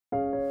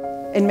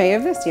In May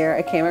of this year,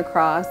 I came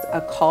across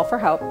a call for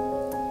help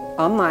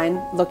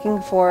online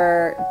looking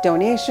for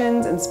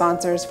donations and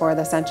sponsors for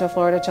the Central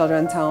Florida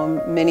Children's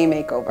Home mini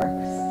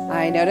makeover.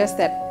 I noticed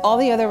that all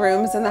the other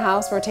rooms in the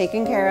house were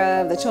taken care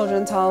of, the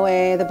children's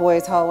hallway, the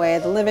boys' hallway,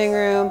 the living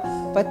room,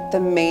 but the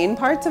main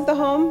parts of the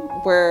home,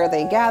 where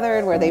they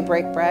gathered, where they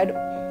break bread,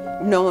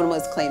 no one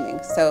was claiming.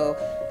 So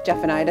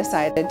Jeff and I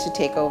decided to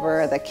take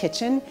over the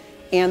kitchen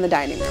and the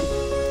dining room.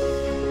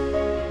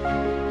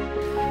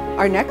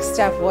 Our next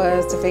step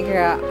was to figure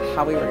out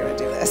how we were going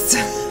to do this.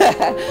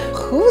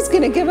 Who's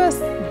going to give us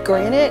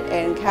granite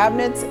and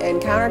cabinets and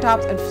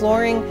countertops and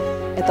flooring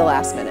at the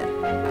last minute?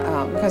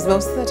 Because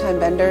most of the time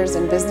vendors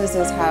and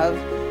businesses have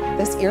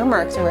this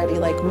earmarked already,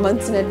 like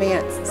months in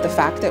advance. The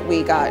fact that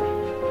we got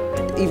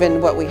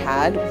even what we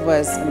had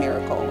was a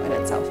miracle in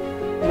itself.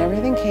 And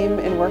everything came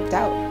and worked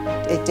out.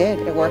 It did,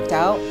 it worked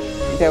out.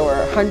 There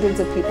were hundreds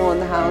of people in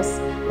the house.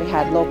 We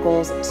had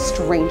locals,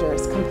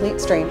 strangers,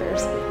 complete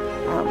strangers.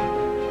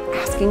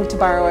 Asking to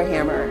borrow a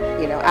hammer,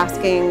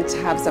 asking to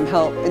have some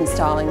help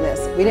installing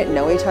this. We didn't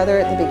know each other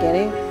at the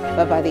beginning,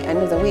 but by the end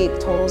of the week,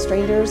 total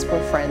strangers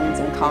were friends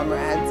and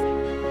comrades.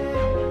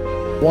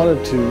 I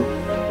wanted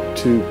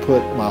to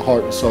put my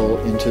heart and soul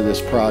into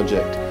this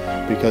project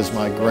because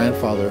my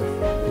grandfather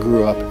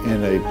grew up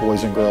in a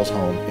boys and girls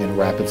home in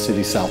Rapid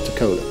City, South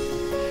Dakota.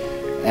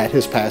 At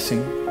his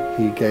passing,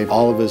 he gave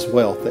all of his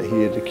wealth that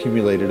he had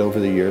accumulated over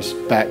the years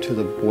back to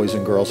the boys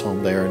and girls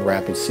home there in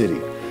Rapid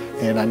City.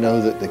 And I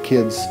know that the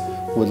kids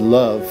would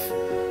love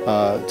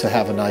to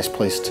have a nice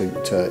place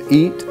to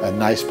eat, a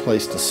nice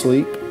place to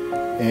sleep,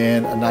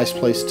 and a nice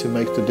place to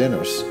make the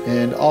dinners.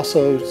 And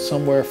also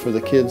somewhere for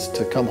the kids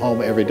to come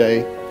home every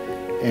day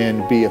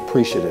and be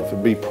appreciative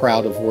and be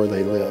proud of where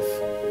they live.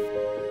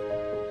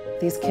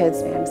 These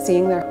kids, man,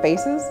 seeing their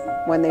faces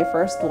when they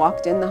first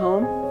walked in the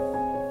home,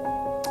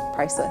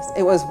 priceless.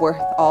 It was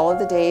worth all of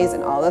the days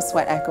and all the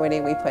sweat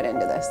equity we put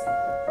into this.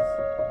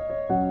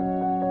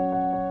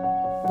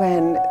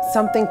 When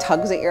something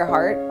tugs at your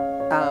heart,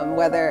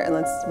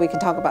 we can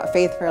talk about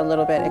faith for a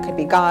little bit. It could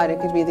be God, it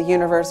could be the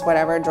universe,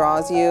 whatever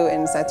draws you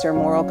and sets your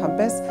moral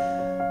compass.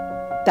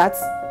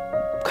 That's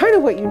kind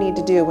of what you need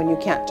to do when you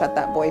can't shut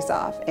that voice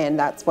off. And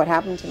that's what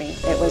happened to me.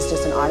 It was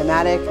just an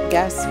automatic,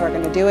 yes, we're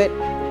going to do it,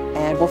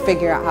 and we'll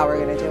figure out how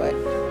we're going to do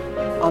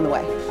it on the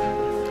way.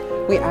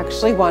 We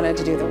actually wanted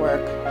to do the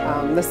work.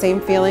 The same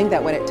feeling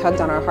that when it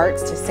tugged on our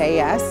hearts to say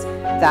yes,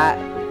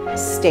 that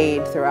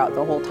stayed throughout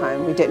the whole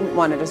time. We didn't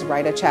want to just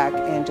write a check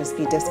and just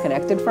be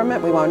disconnected from it.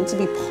 We wanted to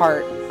be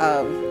part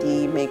of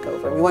the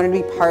makeover. We wanted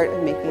to be part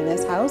of making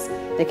this house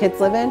the kids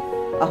live in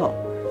a home.